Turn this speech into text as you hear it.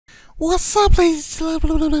What's up, ladies?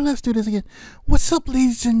 Let's do this again. What's up,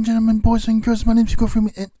 ladies and gentlemen, boys and girls? My name is Hugo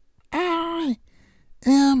Freeman, and I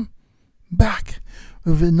am back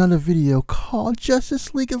with another video called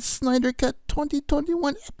Justice League and Snyder Cut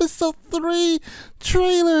 2021 Episode 3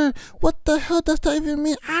 trailer. What the hell does that even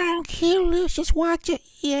mean? I don't care. Let's just watch it.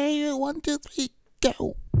 Yeah, 1, 2, 3,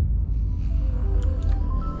 go.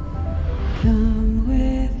 Come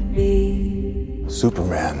with me.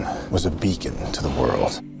 Superman was a beacon to the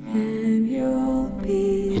world. And you'll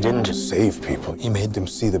be He didn't just save people, he made them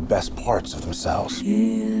see the best parts of themselves.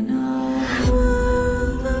 in a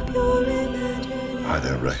world of pure imagination. I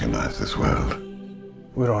don't recognize this world.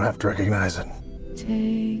 We don't have to recognize it.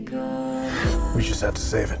 Take a We just have to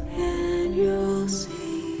save it. and you'll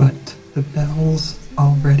see But the bell's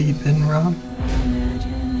already been rung.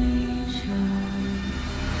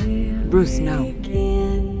 imagination. Bruce, no.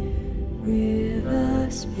 Begin with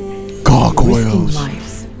a spin. Risking Gargoyles.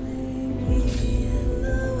 lives.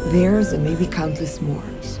 Theirs and maybe countless more.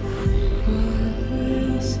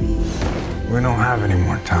 We'll see. We don't have any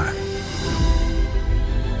more time.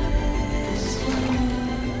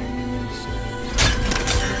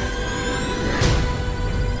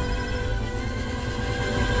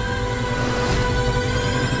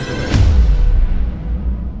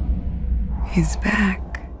 He's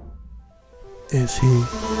back. Is he?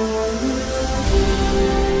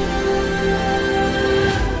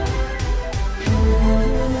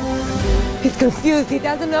 He's confused. He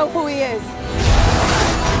doesn't know who he is.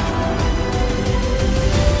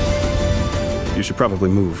 You should probably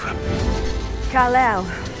move. Kal-El,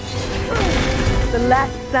 the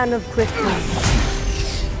last son of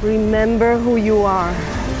Krypton. Remember who you are.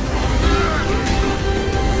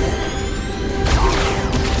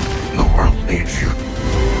 The world needs you.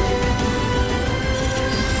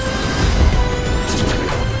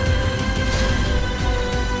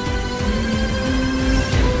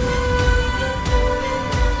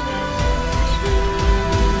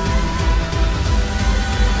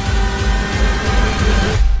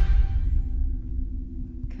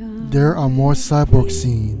 There are more cyborg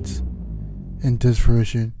scenes in this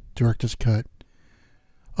version, director's cut.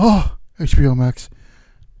 Oh, HBO Max.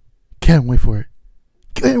 Can't wait for it.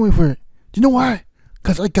 Can't wait for it. Do you know why?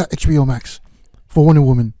 Because I got HBO Max for Wonder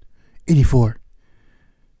Woman 84.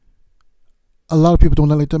 A lot of people don't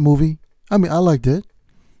like that movie. I mean, I liked it.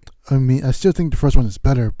 I mean, I still think the first one is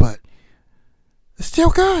better, but it's still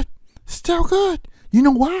good. Still good. You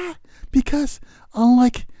know why? Because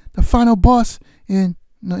unlike the final boss in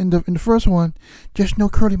the first one, just no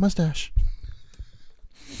curly mustache.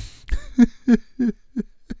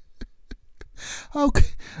 Okay,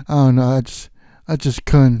 I don't know. I just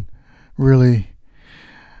couldn't really.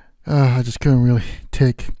 I just couldn't really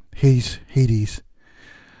take Hades.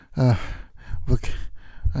 Look,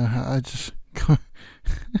 I just.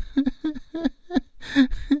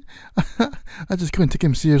 I just couldn't take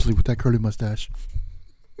him seriously with that curly mustache.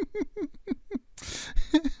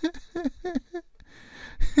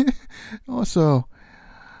 Also,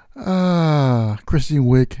 Christine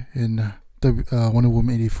Wiig in Wonder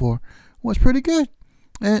Woman 84 was pretty good,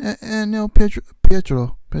 and you know,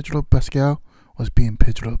 Pietro Pascal was being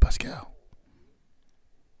Pietro Pascal.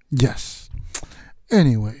 Yes.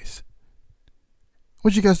 Anyways,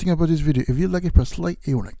 what you guys think about this video? If you like it, press like. If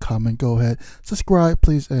you want to comment, go ahead, subscribe,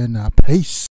 please, and peace.